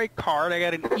library card. I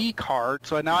got an e-card,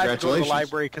 so now I have to go to the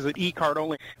library because an e-card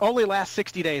only lasts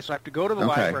 60 days. So I have to go to the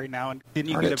library now, and then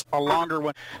you get a longer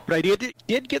one. But I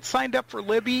did get signed up for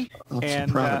Libby,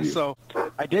 and so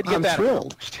I did get that. I'm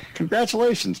thrilled.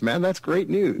 Congratulations, man. That's great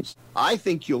news. I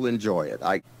think you'll enjoy it.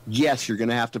 Yes, you're going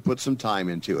to have to put some time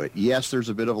into it. Yes, there's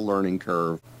a bit of a learning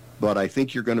curve, but I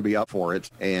think you're going to be up for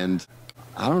it. And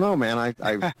I don't know, man.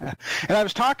 And I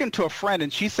was talking to a friend,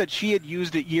 and she said she had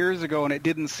used it years ago, and it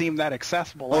didn't seem that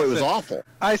accessible. Oh, it was awful.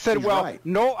 I said,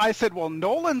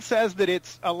 Nolan says that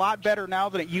it's a lot better now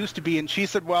than it used to be, and she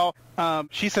said,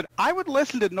 I would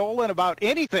listen to Nolan about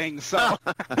anything. So,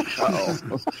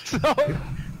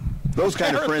 those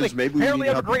kind of friends, maybe we need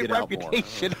to help you get out more.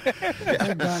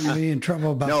 I've gotten me in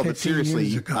trouble about 15 No, but seriously,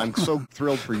 years ago. I'm so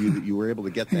thrilled for you that you were able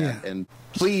to get that. And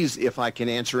please, if I can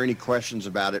answer any questions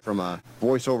about it from a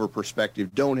voiceover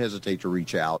perspective, don't hesitate to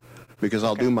reach out, because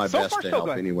I'll do my best to help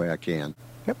any way I can.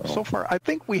 Yep, so far. I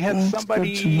think we had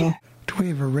somebody... Do we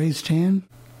have a raised hand?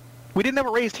 We didn't have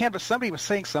a raised hand, but somebody was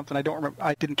saying something. I don't remember.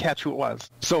 I didn't catch who it was.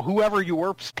 So whoever you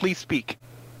were, please speak.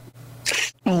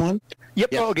 On. Yep.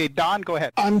 Yes. Okay, Don, go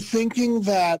ahead. I'm thinking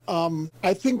that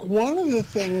I think one of the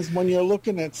things when you're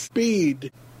looking at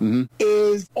speed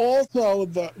is also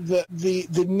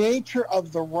the nature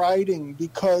of the writing,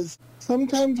 because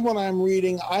sometimes when I'm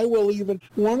reading,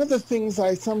 one of the things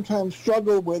I sometimes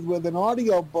struggle with an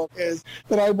audiobook is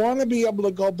that I want to be able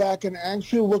to go back and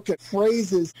actually look at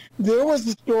phrases. There was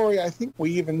a story I think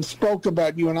we even spoke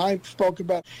about, you and I spoke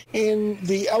about, in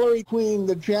the Ellery Queen,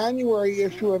 the January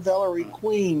issue of Ellery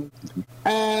Queen.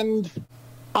 And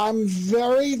I'm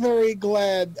very, very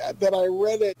glad that I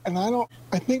read it, and I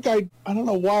don't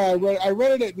know why I read it. I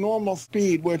read it at normal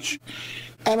speed,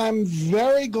 and I'm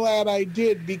very glad I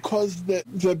did, because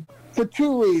for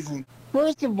two reasons.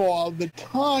 First of all, the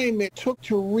time it took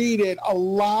to read it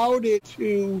allowed it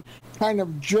to kind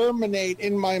of germinate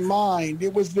in my mind.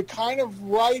 It was the kind of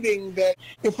writing that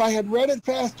if I had read it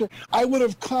faster, I would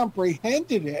have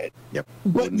comprehended it. Yep.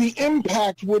 But the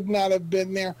impact would not have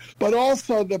been there. But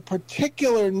also the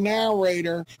particular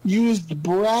narrator used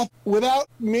breath without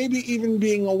maybe even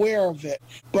being aware of it.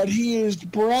 But he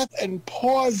used breath and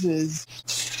pauses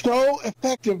so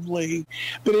effectively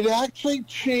that it actually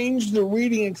changed the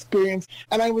reading experience.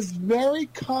 And I was very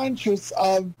conscious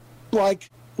of, like,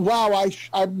 wow,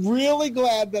 I'm really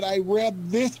glad that I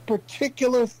read this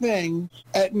particular thing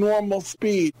at normal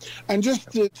speed. And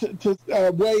just to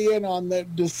weigh in on the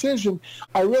decision,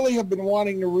 I really have been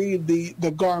wanting to read the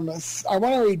Garmus. I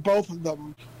want to read both of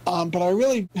them, but I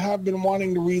really have been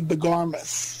wanting to read the Garmus.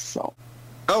 So.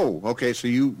 Oh, okay. So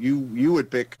you would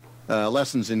pick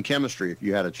lessons in chemistry if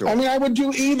you had a choice. I mean, I would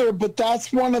do either, but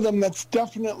that's one of them that's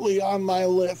definitely on my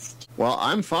list. Well,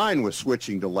 I'm fine with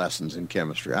switching to lessons in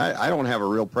chemistry. I don't have a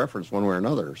real preference one way or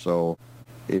another. So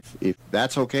if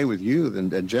that's okay with you,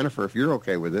 then Jennifer, if you're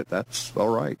okay with it, that's all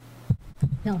right.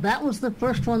 Now, that was the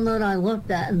first one that I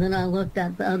looked at, and then I looked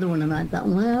at the other one, and I thought,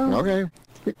 well... Okay.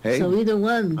 Hey, so either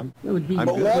one, it would be...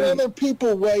 But let other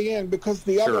people weigh in, because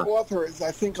the other author is,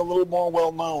 I think, a little more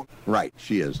well-known. Right,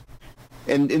 she is.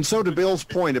 And so to Bill's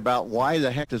point about why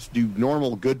the heck do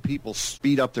normal good people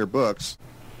speed up their books,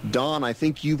 Don, I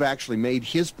think you've actually made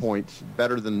his point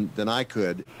better than I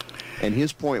could. And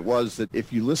his point was that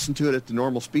if you listen to it at the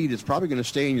normal speed, it's probably going to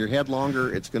stay in your head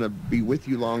longer. It's going to be with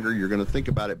you longer. You're going to think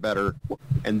about it better.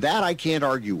 And that I can't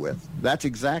argue with. That's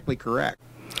exactly correct.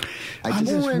 I don't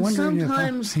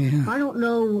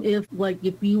know if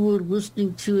you were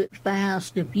listening to it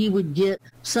fast, if you would get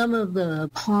some of the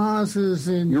pauses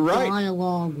in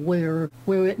dialogue where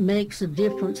it makes a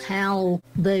difference how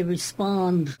they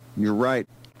respond. You're right.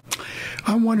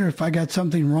 I wonder if I got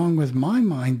something wrong with my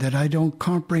mind that I don't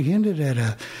comprehend it at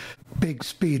a big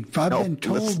speed. I've been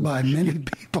told by many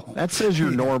people. That says you're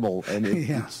normal, and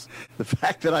it's the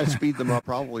fact that I speed them up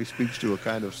probably speaks to a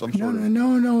kind of some sort of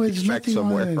No, it's nothing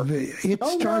somewhere. It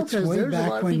starts way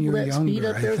back when you're younger, speed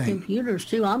up their computers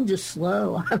too. I'm just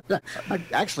slow.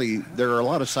 Actually, there are a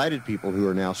lot of sighted people who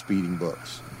are now speeding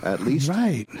books. At least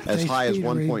as high as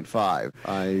 1.5.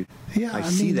 I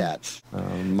see that.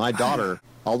 My daughter,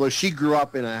 although she grew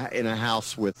up in a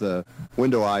house with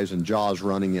window eyes and jaws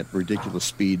running at ridiculous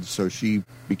speeds, so she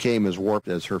became as warped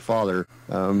as her father.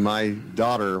 My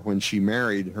daughter, when she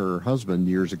married her husband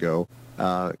years ago,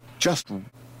 just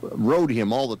rode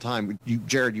him all the time.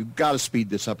 Jared, you got to speed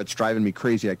this up. It's driving me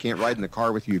crazy. I can't ride in the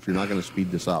car with you if you're not going to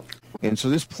speed this up. And so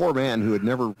this poor man who had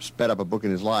never sped up a book in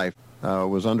his life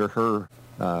was under her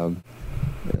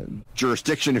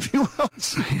jurisdiction, if you will.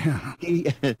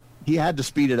 He had to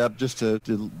speed it up just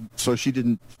so she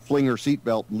didn't fling her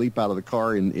seatbelt and leap out of the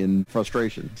car in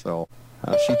frustration. So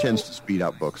she tends to speed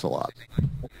up books a lot.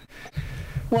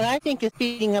 When I think of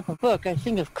speeding up a book, I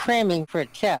think of cramming for a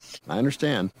test. I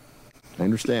understand.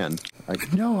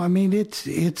 No, I mean, it's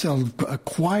a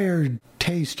acquired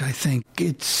taste, I think.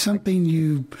 It's something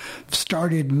you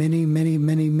started many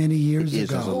years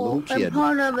ago. As a little kid. And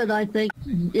part of it, I think,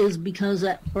 is because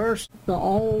at first the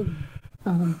old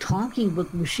talking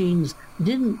book machines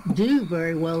didn't do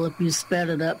very well if you sped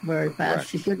it up very fast.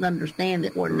 Correct. You couldn't understand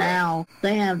it. Where now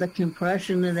they have the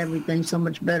compression and everything so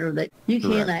much better that you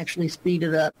can actually speed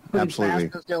it up pretty fast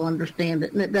and still understand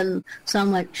it. And it doesn't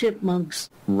sound like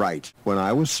chipmunks. Right. When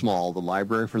I was small, the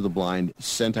Library for the Blind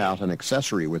sent out an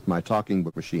accessory with my talking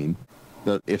book machine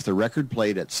if the record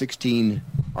played at 16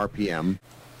 RPM,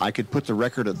 I could put the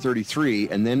record at 33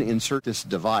 and then insert this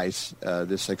device,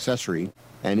 this accessory,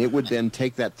 and it would then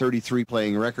take that 33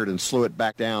 playing record and slow it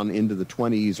back down into the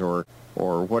 20s or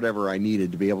whatever I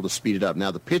needed to be able to speed it up.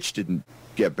 Now, the pitch didn't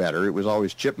get better. It was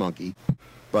always chipmunky.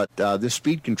 But this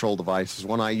speed control device is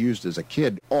one I used as a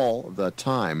kid all the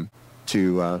time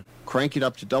to crank it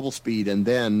up to double speed and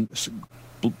then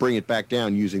bring it back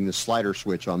down using the slider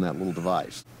switch on that little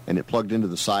device. And it plugged into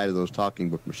the side of those talking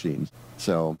book machines.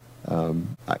 So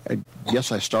I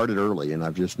guess I started early, and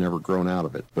I've just never grown out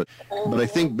of it. But I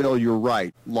think, Bill, you're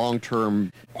right. Long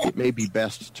term, it may be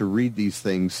best to read these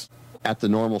things at the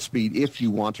normal speed if you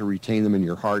want to retain them in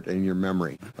your heart and your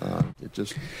memory.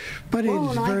 But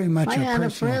it's very much a personal preference. I had a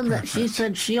friend that she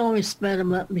said she always sped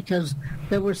them up because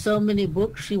there were so many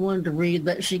books she wanted to read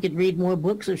that she could read more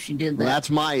books if she did that. Well, that's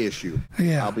my issue.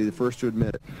 Yeah. I'll be the first to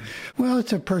admit it. Well,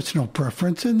 it's a personal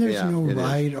preference, and there's no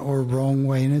right or wrong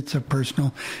way, and it's a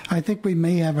personal. I think we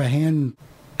may have a hand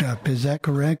up. Is that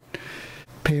correct,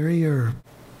 Perry or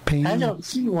Pam? I don't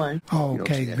see one. Oh,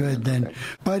 okay, good then. Okay.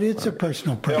 But it's a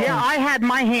personal preference. Yeah, I had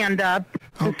my hand up.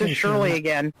 This is Shirley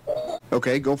again.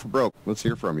 Okay, go for broke. Let's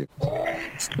hear from you.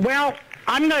 Well,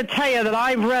 I'm going to tell you that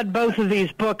I've read both of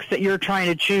these books that you're trying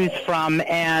to choose from,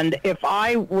 and if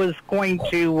I was going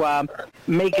to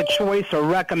make a choice or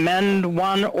recommend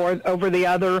one or over the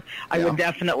other, I would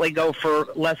definitely go for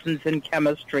Lessons in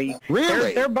Chemistry.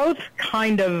 Really? They're both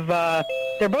kind of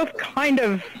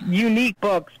unique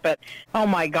books, but oh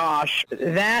my gosh,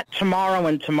 that Tomorrow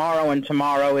and Tomorrow and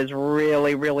Tomorrow is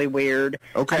really, really weird.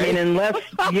 Okay. I mean, unless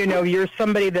you're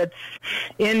somebody that's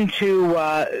into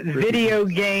video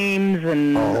games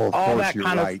and all that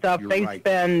kind of stuff. They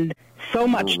spend so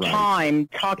much time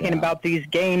talking about these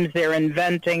games they're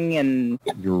inventing and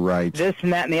this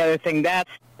and that and the other thing.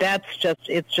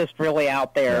 It's just really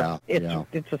out there.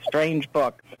 It's a strange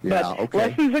book. But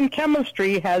Lessons in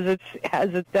Chemistry has its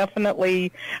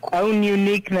definitely own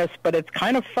uniqueness, but it's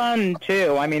kind of fun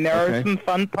too. I mean, there are some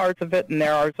fun parts of it, and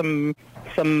there are some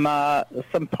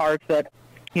parts that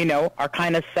are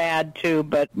kind of sad too.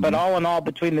 But all in all,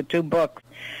 between the two books,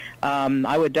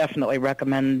 I would definitely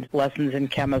recommend Lessons in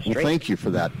Chemistry. Well, thank you for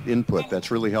that input.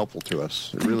 That's really helpful to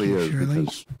us. It really is. Shirley.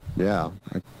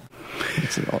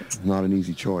 Because, it's not an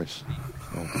easy choice.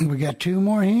 So. We got two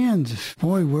more hands.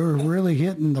 Boy, we're really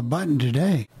hitting the button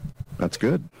today. That's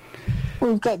good.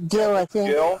 We've got Gil, I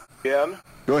think. Gil, again?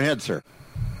 Go ahead, sir.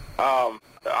 I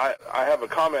have a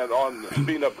comment on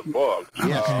speeding up the book.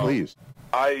 Yes, please.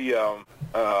 I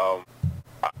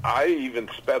even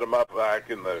sped them up back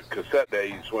in the cassette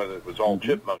days when it was all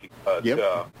chipmunky.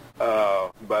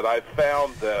 But I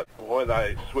found that when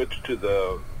I switched to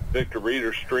the Victor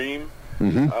Reader Stream,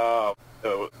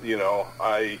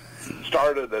 I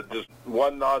started at just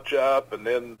one notch up and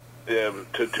then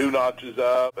to two notches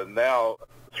up, and now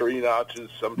 3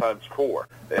 notches, sometimes 4.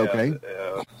 And,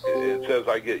 it says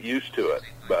I get used to it.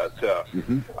 But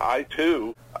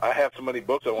I have so many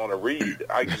books I want to read.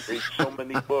 I can read so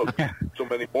many books, so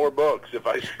many more books if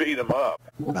I speed them up.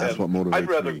 That's what motivates I'd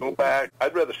rather me. go back.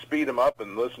 I'd rather speed them up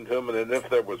and listen to them. And then if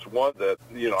there was one that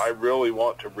I really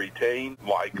want to retain,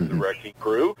 like the Wrecking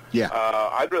Crew,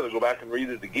 I'd rather go back and read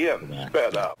it again,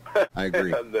 sped up. I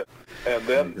agree. and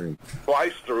then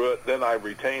slice through it. Then I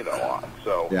retain a lot.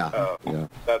 So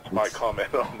that's my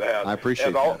comment on that. I appreciate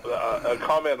and a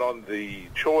comment on the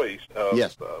choice of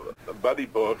buddy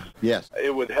books. Yes.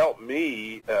 It would help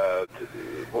me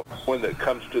when it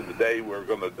comes to the day we're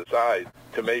going to decide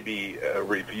to maybe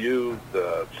review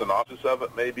the synopsis of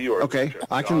it, maybe. Or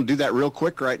I can do that real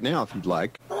quick right now if you'd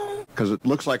like, because it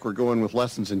looks like we're going with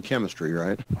Lessons in Chemistry,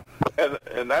 right?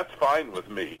 And that's fine with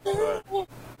me.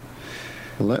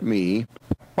 Let me.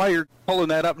 While you're pulling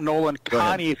that up, Nolan,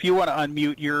 Connie, if you want to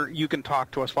unmute, you can talk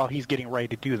to us while he's getting ready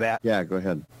to do that. Yeah, go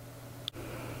ahead.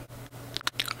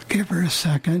 Give her a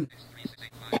second.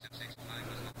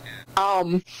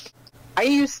 I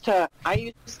used to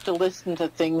listen to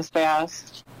things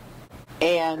fast,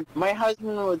 and my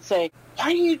husband would say,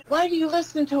 "Why do you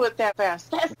listen to it that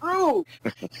fast? That's rude."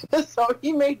 So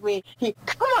he made me,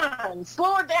 come on,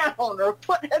 slow it down, or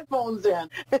put headphones in.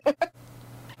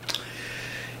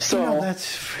 So that's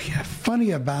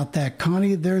funny about that,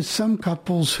 Connie. There's some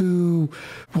couples who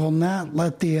will not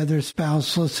let the other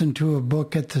spouse listen to a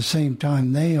book at the same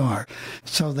time they are,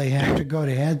 so they have to go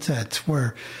to headsets.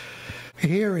 Where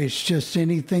here it's just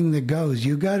anything that goes.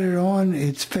 You got it on,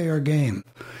 it's fair game.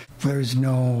 There's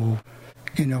no,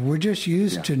 we're just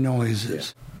used to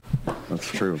noises. That's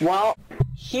true. Well,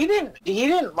 he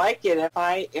didn't like it if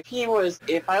I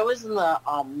was in the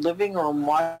living room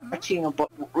watching a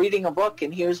book, reading a book,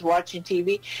 and he was watching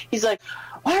TV. He's like,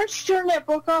 "Why don't you turn that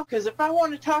book off? Because if I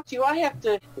want to talk to you, I have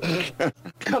to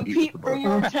compete for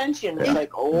your attention." It's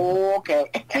like, oh,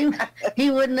 okay. He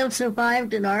wouldn't have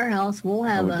survived in our house. We'll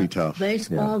have a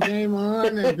baseball game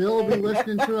on, and Bill will be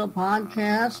listening to a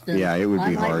podcast. And it would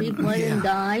be hard. I might be playing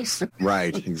dice.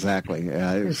 Right, exactly.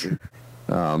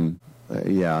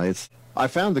 I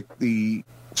found the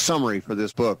summary for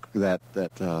this book that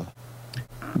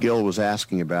Gil was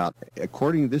asking about.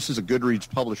 This is a Goodreads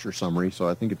publisher summary, so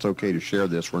I think it's okay to share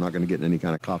this. We're not going to get in any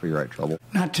kind of copyright trouble.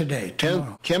 Not today.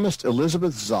 Tomorrow. Chemist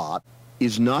Elizabeth Zott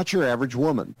is not your average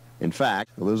woman. In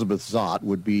fact, Elizabeth Zott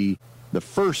would be the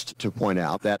first to point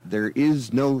out that there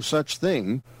is no such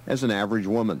thing as an average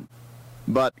woman.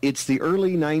 But it's the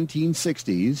early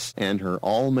 1960s, and her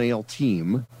all-male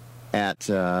team at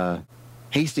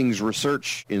Hastings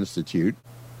Research Institute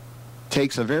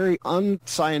takes a very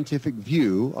unscientific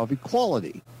view of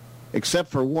equality, except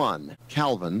for one,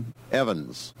 Calvin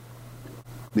Evans,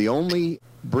 the lonely,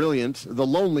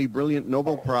 brilliant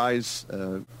Nobel Prize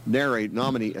the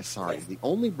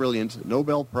only brilliant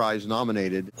Nobel Prize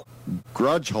nominated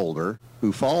grudge holder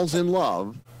who falls in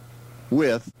love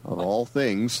with, of all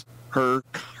things, her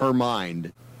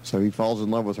mind. So he falls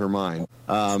in love with her mind.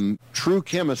 True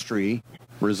chemistry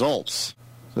results.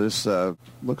 So this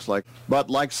looks like, but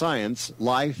like science,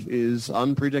 life is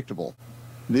unpredictable.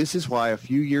 This is why a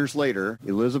few years later,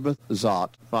 Elizabeth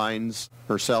Zott finds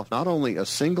herself not only a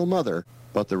single mother,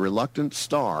 but the reluctant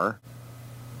star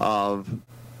of,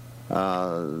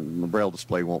 the Braille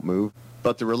display won't move,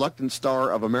 but the reluctant star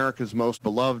of America's most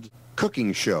beloved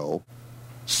cooking show,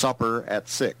 Supper at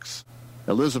 6.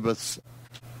 Elizabeth's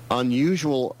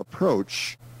unusual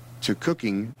approach to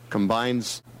cooking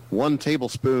combines one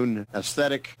tablespoon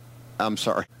acetic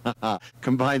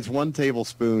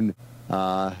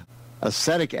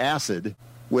acid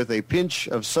with a pinch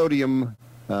of sodium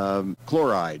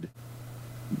chloride.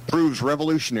 Proves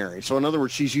revolutionary. So in other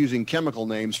words, she's using chemical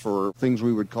names for things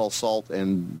we would call salt,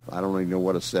 and I don't even know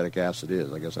what acetic acid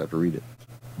is. I guess I have to read it.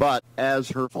 But as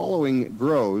her following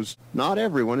grows, not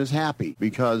everyone is happy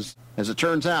because, as it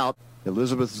turns out,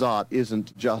 Elizabeth Zott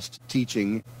isn't just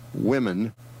teaching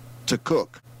women to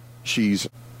cook. She's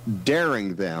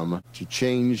daring them to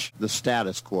change the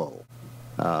status quo.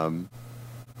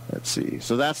 Let's see.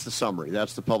 So that's the summary.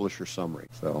 That's the publisher summary.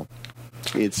 So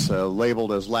it's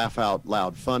labeled as laugh out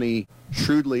loud funny,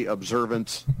 shrewdly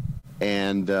observant,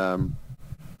 and I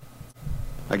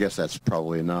guess that's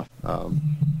probably enough.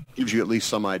 Gives you at least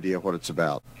some idea what it's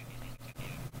about.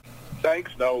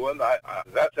 Thanks, Nolan.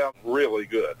 That sounds really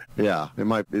good. Yeah, it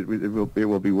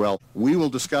will be well. We will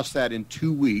discuss that in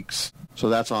 2 weeks. So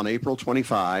that's on April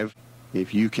 25.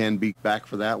 If you can be back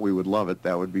for that, we would love it.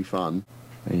 That would be fun.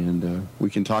 And we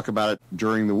can talk about it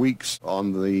during the weeks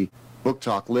on the Book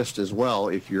Talk list as well,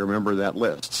 if you remember that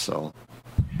list. So,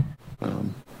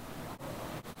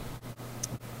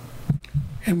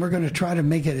 and we're going to try to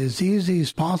make it as easy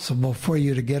as possible for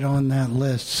you to get on that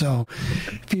list. So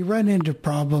if you run into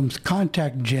problems,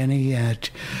 contact Jenny at,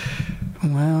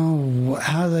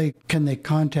 can they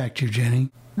contact you, Jenny?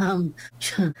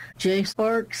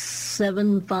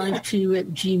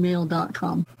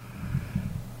 jsparks752@gmail.com.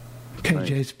 Okay, right.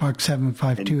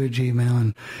 jsparks752 at Gmail.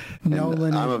 And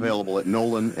Nolan. I'm available at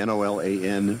Nolan,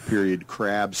 NOLAN,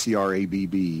 Crab,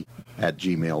 CRABB, at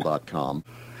gmail.com.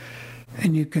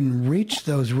 And you can reach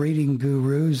those reading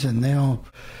gurus, and we'll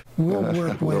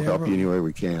work whatever. We'll help you any way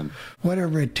we can.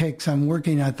 Whatever it takes. I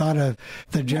thought of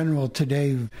the general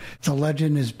today. The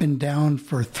Legend has been down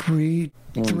for three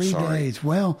days.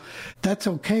 Well, that's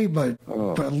okay, but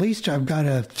at least I've got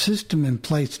a system in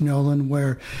place, Nolan,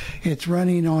 where it's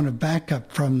running on a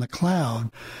backup from the cloud.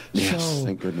 Yes, so,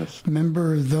 thank goodness.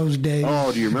 Remember those days?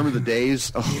 Oh, do you remember the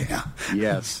days? Oh, yeah.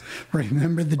 Yes.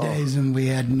 Remember the days when we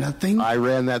had nothing? I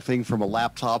ran that thing from a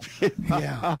laptop.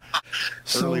 Yeah.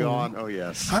 Early on, oh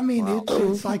yes. I mean,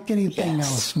 it's like anything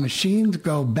else. Machines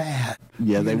go bad.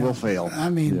 Yeah, they will fail. I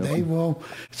mean, they will.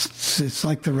 It's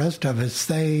like the rest of us.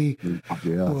 They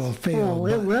will fail. Oh,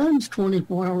 it runs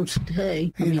 24 hours a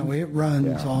day. It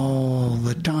runs all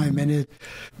the time, and it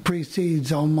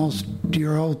precedes almost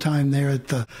your whole time there at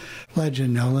the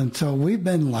Legend, Nolan. So we've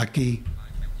been lucky.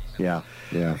 Yeah.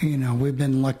 We've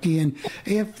been lucky. And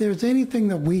if there's anything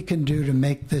that we can do to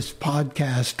make this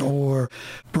podcast or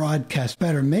broadcast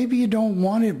better, maybe you don't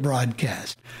want it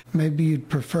broadcast. Maybe you'd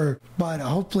prefer, but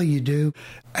hopefully you do.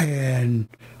 And,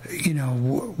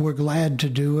 we're glad to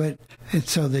do it.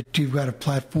 It's so that you've got a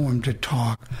platform to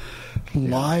talk.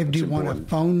 live. Do you want a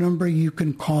phone number you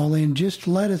can call in? Just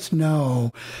let us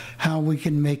know how we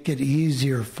can make it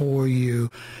easier for you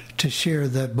to share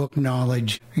that book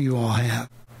knowledge you all have.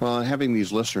 Well, having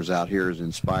these listeners out here is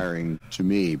inspiring to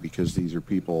me because these are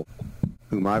people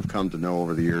whom I've come to know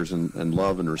over the years and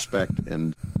love and respect,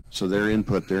 and so their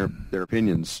input, their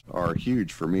opinions are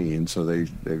huge for me, and so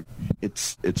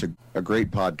it's a great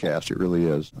podcast. It really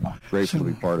is. Grateful to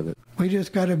be part of it. We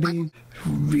just got to be,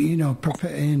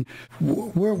 and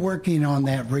we're working on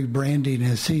that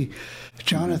rebranding.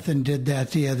 Jonathan did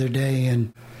that the other day,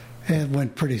 and it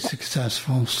went pretty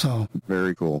successful. So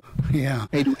very cool. Yeah.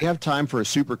 Hey, do we have time for a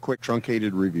super quick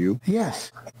truncated review?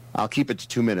 Yes. I'll keep it to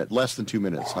 2 minutes, less than 2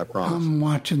 minutes, I promise. I'm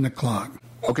watching the clock.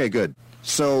 Okay, good.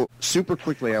 So super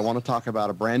quickly, I want to talk about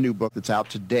a brand new book that's out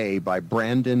today by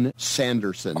Brandon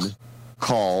Sanderson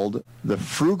called The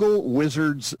Frugal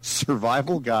Wizard's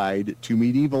Survival Guide to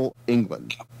Medieval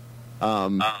England.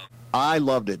 I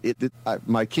loved it.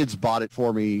 My kids bought it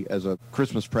for me as a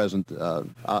Christmas present.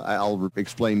 I'll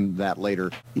explain that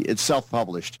later. It's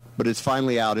self-published, but it's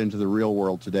finally out into the real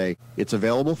world today. It's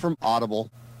available from Audible,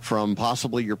 from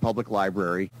possibly your public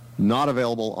library, not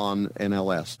available on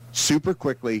NLS. Super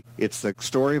quickly, it's the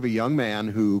story of a young man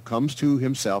who comes to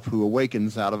himself, who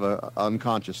awakens out of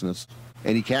unconsciousness,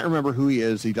 and he can't remember who he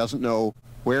is. He doesn't know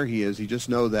where he is. He just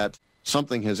knows that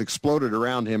something has exploded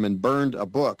around him and burned a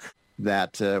book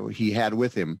that he had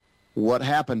with him. What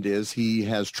happened is he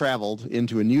has traveled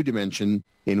into a new dimension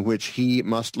in which he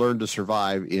must learn to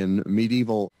survive in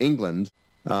medieval England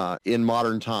in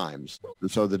modern times.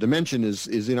 So the dimension is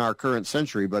in our current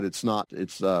century, but it's not.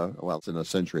 It's in a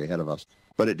century ahead of us.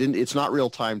 But it's not real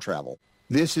time travel.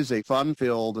 This is a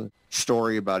fun-filled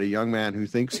story about a young man who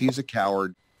thinks he's a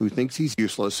coward, who thinks he's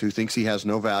useless, who thinks he has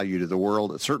no value to the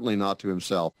world, certainly not to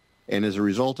himself. And as a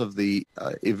result of the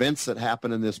events that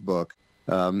happen in this book,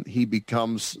 he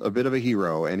becomes a bit of a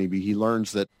hero, and he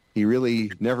learns that he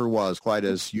really never was quite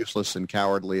as useless and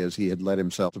cowardly as he had led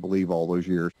himself to believe all those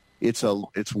years. It's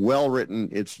well written.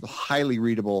 It's highly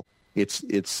readable.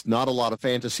 It's not a lot of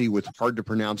fantasy with hard to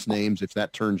pronounce names if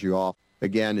that turns you off.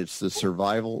 Again, it's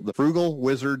the Frugal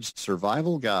Wizard's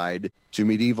Survival Guide to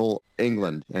Medieval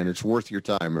England, and it's worth your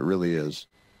time. It really is.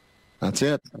 That's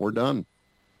it. We're done.